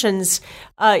politicians,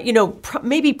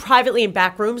 maybe privately in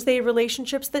back rooms they had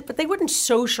relationships, but they wouldn't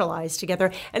socialize together,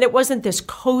 and it wasn't this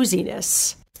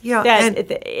coziness. Yeah,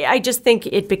 I just think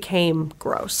it became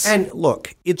gross. And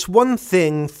look, it's one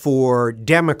thing for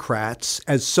Democrats,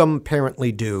 as some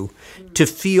apparently do, to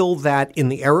feel that in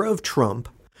the era of Trump,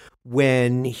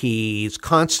 when he's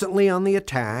constantly on the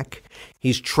attack,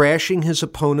 he's trashing his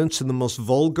opponents in the most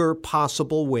vulgar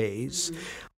possible ways,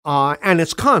 and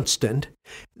it's constant,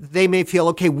 they may feel,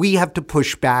 okay, we have to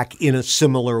push back in a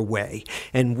similar way,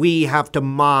 and we have to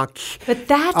mock. But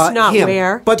that's not him.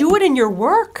 rare. But do it in your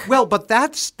work. Well, but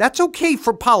that's okay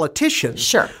for politicians.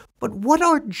 Sure. But what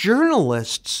are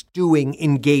journalists doing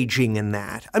engaging in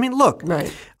that? I mean, look,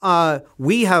 right.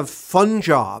 We have fun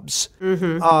jobs.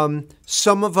 Mm-hmm.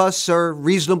 Some of us are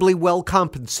reasonably well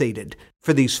compensated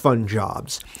for these fun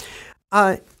jobs.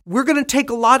 We're going to take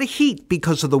a lot of heat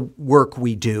because of the work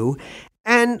we do.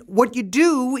 And what you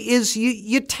do is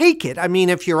you take it. I mean,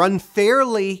 if you're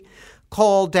unfairly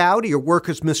called out or your work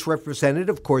is misrepresented,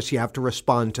 of course, you have to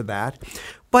respond to that.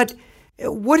 But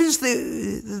what is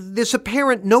this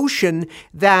apparent notion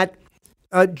that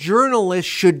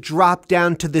journalists should drop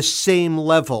down to the same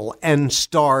level and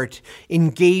start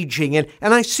engaging. And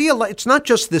I see a lot. It's not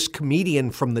just this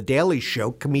comedian from The Daily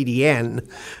Show, comedian,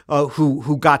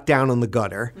 who got down on the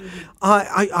gutter.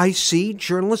 I see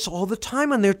journalists all the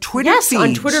time on their Twitter feeds. Yes,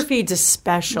 on Twitter feeds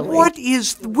especially. What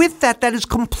is with that? That is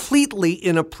completely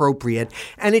inappropriate,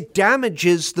 and it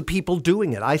damages the people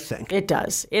doing it, I think. It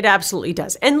does. It absolutely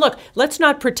does. And look, let's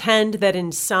not pretend that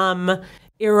in some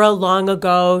era long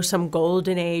ago, some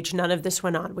golden age, none of this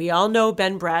went on. We all know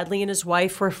Ben Bradley and his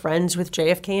wife were friends with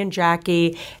JFK and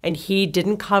Jackie, and he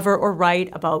didn't cover or write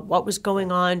about what was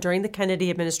going on during the Kennedy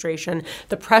administration.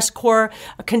 The press corps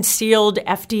concealed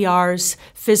FDR's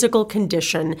physical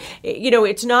condition. You know,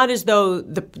 it's not as though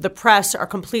the press are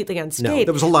completely unscathed. No,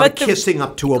 there was a lot of kissing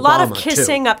up to Obama, a lot of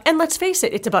kissing up. And let's face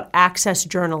it, it's about access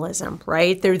journalism,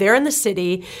 right? They're there in the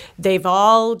city. They've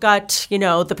all got,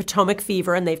 the Potomac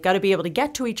fever, and they've got to be able to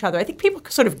get to each other. I think people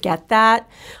sort of get that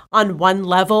on one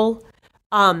level.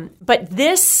 But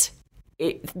this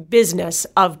business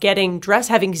of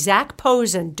having Zach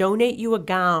Posen donate you a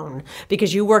gown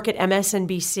because you work at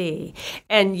MSNBC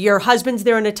and your husband's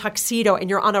there in a tuxedo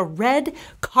and you're on a red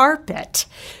carpet,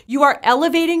 you are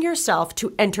elevating yourself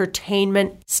to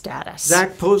entertainment status.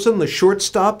 Zach Posen, the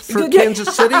shortstop for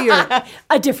Kansas City? Or?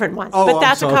 A different one. But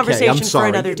that's a conversation for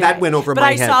another day. That went over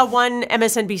my head. But I saw one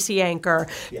MSNBC anchor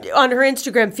on her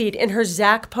Instagram feed in her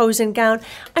Zach Posen gown.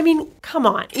 I mean, come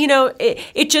on.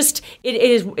 It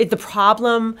is the problem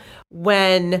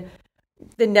when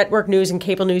the network news and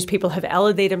cable news people have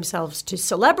elevated themselves to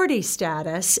celebrity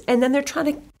status, and then they're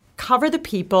trying to cover the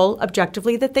people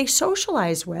objectively that they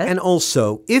socialize with. And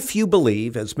also, if you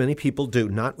believe, as many people do,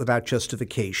 not without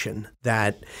justification,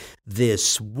 that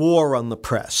this war on the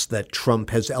press that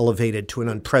Trump has elevated to an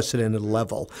unprecedented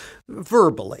level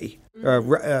verbally,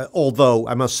 although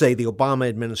I must say the Obama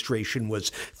administration was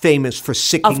famous for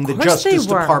sicking the Justice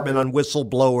Department on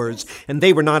whistleblowers, and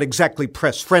they were not exactly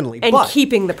press-friendly. And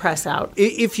keeping the press out.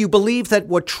 If you believe that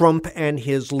what Trump and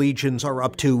his legions are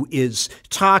up to is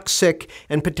toxic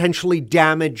and potentially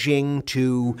damaging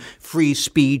to free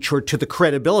speech or to the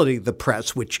credibility of the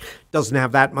press, which doesn't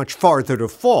have that much farther to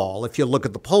fall if you look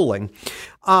at the polling,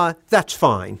 that's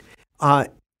fine.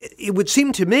 It would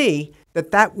seem to me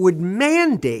that would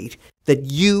mandate that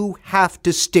you have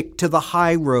to stick to the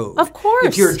high road. Of course.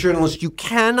 If you're a journalist, you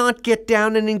cannot get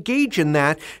down and engage in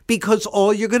that because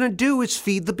all you're going to do is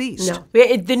feed the beast. No.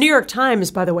 The New York Times,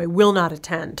 by the way, will not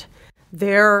attend.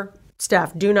 Their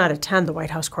staff do not attend the White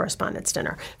House Correspondents'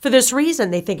 Dinner. For this reason,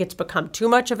 they think it's become too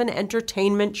much of an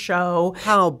entertainment show.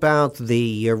 How about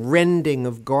the rending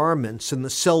of garments and the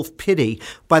self-pity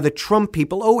by the Trump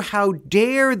people? Oh, how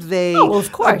dare they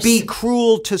be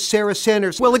cruel to Sarah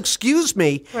Sanders? Well, excuse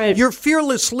me, your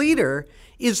fearless leader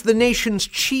is the nation's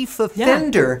chief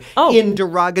offender in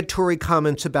derogatory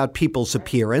comments about people's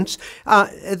appearance.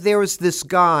 There was this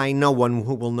guy, no one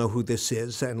who will know who this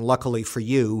is, and luckily for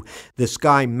you, this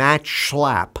guy, Matt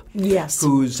Schlapp. Yes.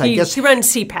 I guess he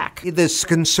runs CPAC. This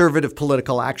Conservative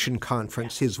Political Action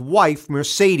Conference. His wife,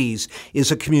 Mercedes,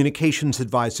 is a communications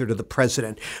advisor to the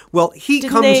president. Well,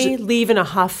 Didn't they leave in a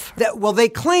huff? They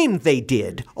claimed they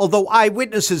did, although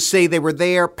eyewitnesses say they were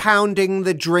there pounding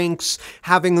the drinks,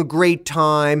 having a great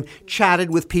time, chatted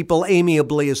with people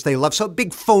amiably as they left. So a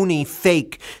big phony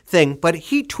fake thing. But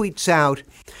he tweets out,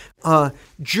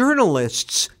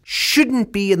 journalists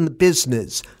shouldn't be in the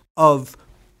business of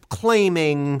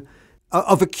accusing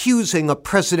a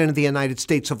president of the United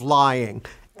States of lying.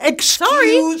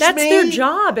 Excuse that's me? Their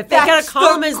job. If they got to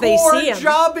call them as they see them.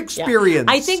 Job experience.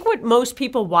 Yeah. I think what most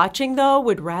people watching, though,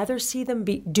 would rather see them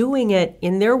be doing it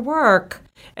in their work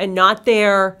and not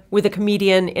there with a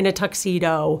comedian in a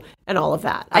tuxedo and all of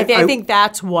that. I think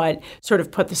that's what sort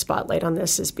of put the spotlight on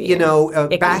this as being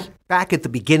back at the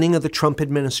beginning of the Trump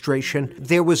administration,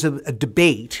 there was a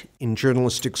debate in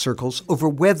journalistic circles over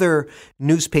whether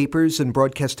newspapers and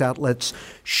broadcast outlets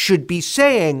should be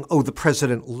saying, oh, the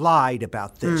president lied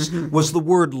about this. Mm-hmm. Was the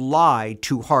word lie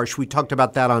too harsh? We talked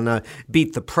about that on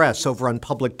Beat the Press over on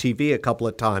public TV a couple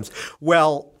of times.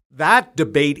 Well, that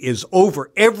debate is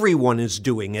over. Everyone is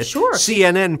doing it. Sure.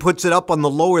 CNN puts it up on the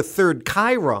lower third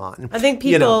chyron. I think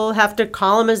people have to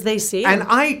call them as they see them. And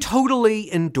I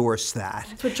totally endorse that.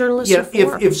 That's what journalists are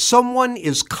for. If someone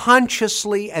is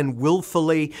consciously and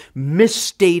willfully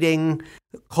misstating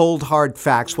cold, hard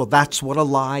facts, well, that's what a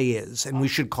lie is, and we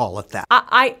should call it that.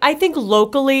 I think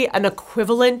locally an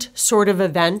equivalent sort of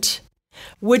event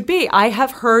would be, I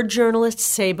have heard journalists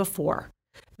say before,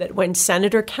 that when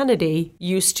Senator Kennedy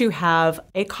used to have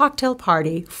a cocktail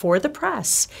party for the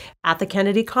press at the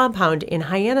Kennedy compound in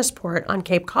Hyannisport on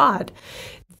Cape Cod,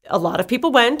 a lot of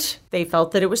people went. They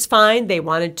felt that it was fine. They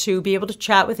wanted to be able to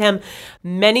chat with him.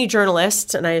 Many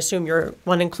journalists, and I assume you're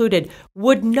one included,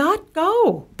 would not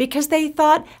go because they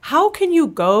thought, how can you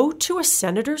go to a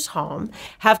senator's home,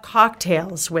 have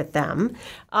cocktails with them?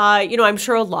 I'm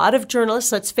sure a lot of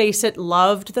journalists, let's face it,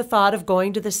 loved the thought of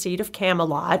going to the seat of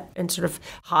Camelot and sort of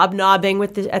hobnobbing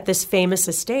at this famous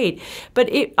estate. But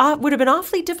it would have been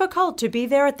awfully difficult to be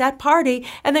there at that party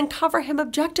and then cover him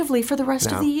objectively for the rest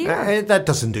of the year. That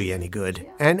doesn't do you any good.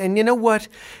 And you know what?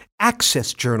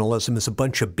 Access journalism is a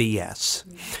bunch of BS.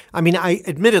 I mean,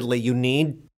 admittedly,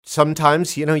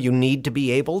 sometimes you need to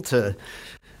be able to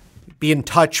be in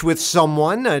touch with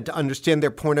someone to understand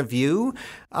their point of view.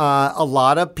 A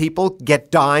lot of people get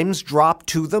dimes dropped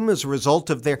to them as a result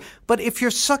of but if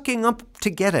you're sucking up to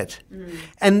get it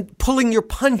and pulling your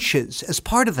punches as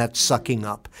part of that sucking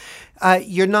up,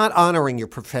 you're not honoring your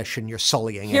profession. You're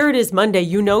sullying it. Here it is Monday.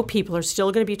 People are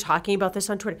still going to be talking about this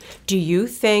on Twitter. Do you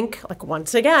think,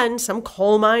 once again, some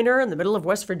coal miner in the middle of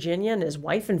West Virginia and his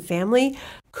wife and family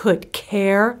could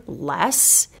care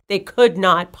less? They could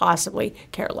not possibly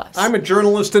care less. I'm a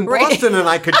journalist in Boston and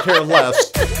I could care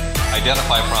less.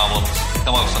 Identify problems,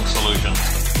 come up with some solutions,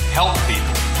 help people.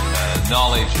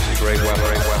 Knowledge is a great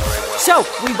weapon. So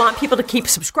we want people to keep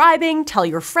subscribing, tell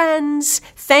your friends.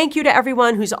 Thank you to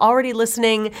everyone who's already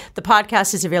listening. The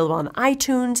podcast is available on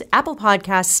iTunes, Apple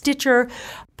Podcasts, Stitcher,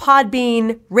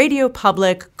 Podbean, Radio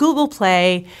Public, Google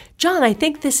Play. John, I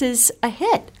think this is a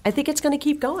hit. I think it's going to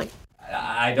keep going.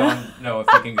 I don't know if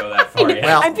you can go that far yet.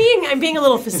 I'm being a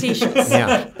little facetious,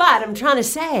 but I'm trying to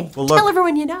say, tell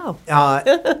everyone you know.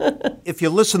 If you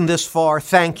listen this far,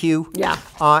 thank you. Yeah.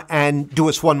 And do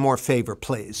us one more favor,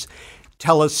 please.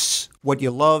 Tell us what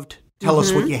you loved. Tell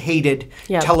us what you hated.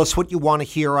 Yep. Tell us what you want to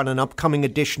hear on an upcoming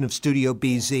edition of Studio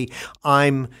BZ.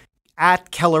 I'm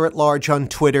at Keller at Large on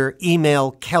Twitter.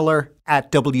 Email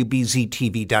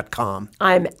keller@wbztv.com.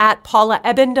 I'm at Paula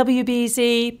Eben,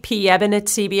 WBZ,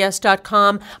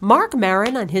 peben@cbs.com. Mark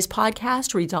Maron on his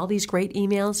podcast reads all these great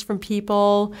emails from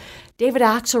people. David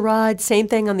Axelrod, same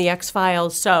thing on the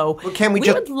X-Files. So we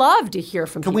would love to hear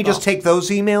from people. Can we just take those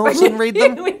emails and read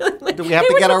them? Do we have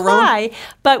to get our own?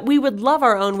 But we would love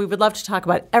our own. We would love to talk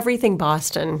about everything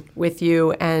Boston with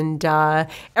you. And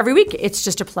every week, it's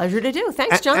just a pleasure to do.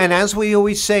 Thanks, John. And as we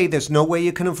always say, there's no way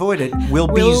you can avoid it. We'll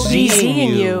be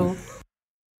seeing you.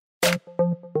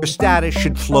 Your status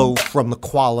should flow from the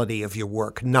quality of your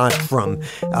work, not from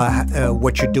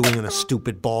what you're doing in a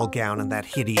stupid ball gown in that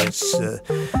hideous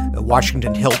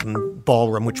Washington Hilton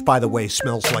ballroom, which, by the way,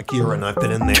 smells like urine. I've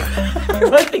been in there.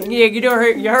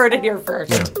 You heard it here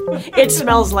first. Yeah. It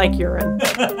smells like urine.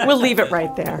 We'll leave it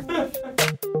right there.